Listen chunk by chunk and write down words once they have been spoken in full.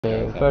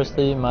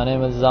Firstly, my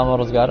name is Zama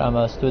Rozgar. I'm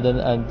a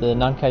student at the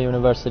Nankai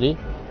University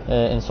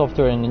in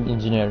software and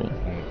engineering.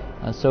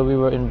 And so we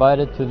were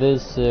invited to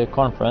this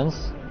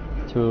conference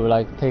to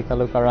take a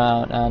look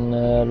around and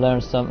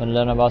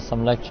learn about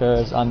some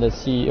lectures on the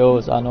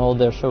CEOs and all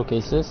their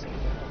showcases.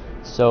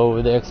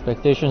 So the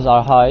expectations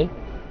are high,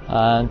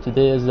 and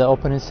today is the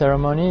opening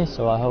ceremony.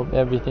 So I hope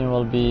everything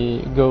will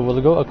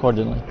go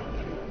accordingly.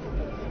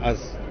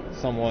 As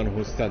someone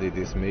who studied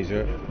this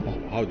major,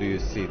 how do you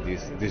see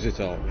this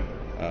digital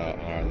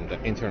and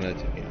the internet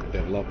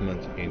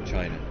development in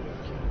China?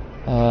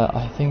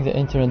 I think the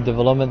internet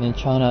development in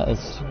China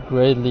is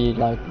greatly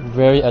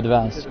very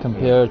advanced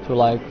compared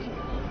to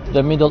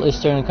the Middle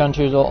Eastern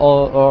countries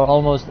or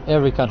almost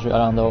every country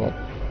around the world,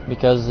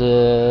 because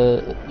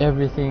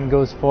everything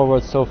goes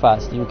forward so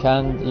fast. You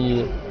can't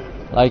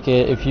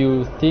if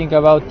you think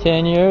about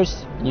 10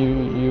 years,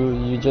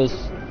 you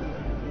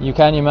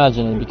can't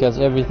imagine it, because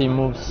everything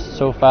moves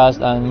so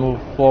fast and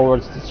moves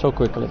forward so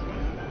quickly.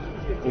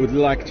 Would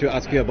like to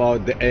ask you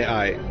about the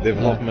AI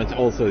development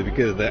also,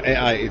 because the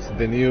AI is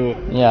the new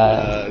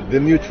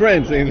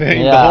trend in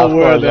the whole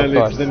world, and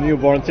it's the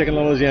newborn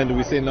technology, and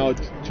we see now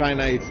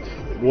China is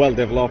well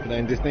developed,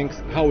 and these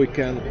things how we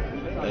can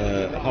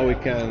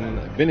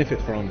benefit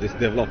from this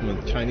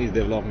development, Chinese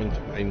development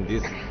in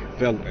this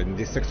field, in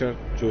this sector,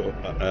 to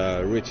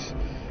reach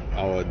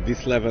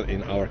this level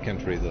in our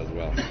countries as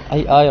well.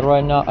 AI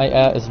right now,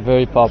 AI is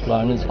very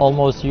popular and it's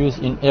almost used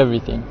in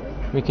everything.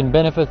 We can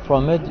benefit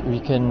from it. We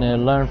can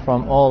learn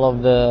from all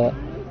of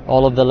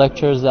the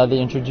lectures that they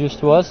introduced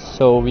to us,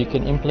 so we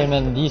can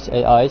implement these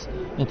AIs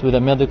into the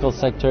medical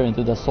sector,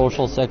 into the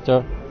social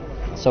sector,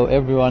 so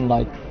everyone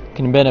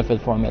can benefit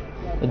from it.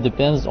 It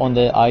depends on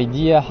the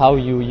idea, how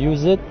you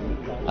use it,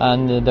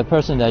 and the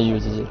person that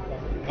uses it.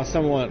 As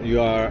someone, you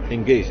are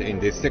engaged in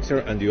this sector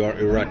and you are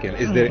Iraqi,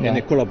 is there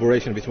any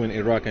collaboration between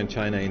Iraq and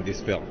China in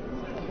this field?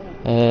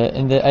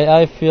 In the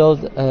AI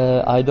field,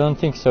 I don't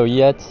think so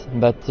yet,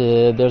 but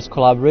there's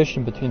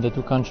collaboration between the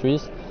two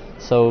countries,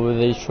 so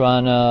they're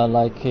trying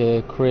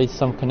to create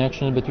some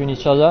connection between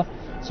each other.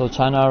 So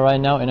China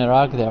right now in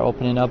Iraq, they're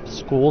opening up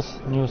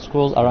new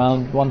schools,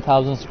 around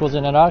 1,000 schools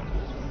in Iraq,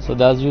 so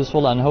that's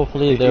useful, and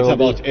hopefully there will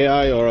be... It's about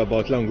AI or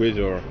about language,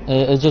 or...?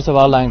 It's just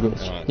about language.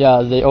 Right.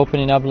 Yeah, they're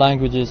opening up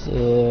languages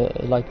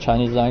like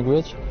Chinese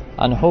language,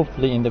 and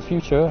hopefully in the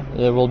future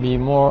there will be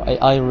more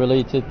AI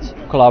related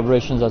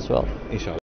collaborations as well. Inshallah.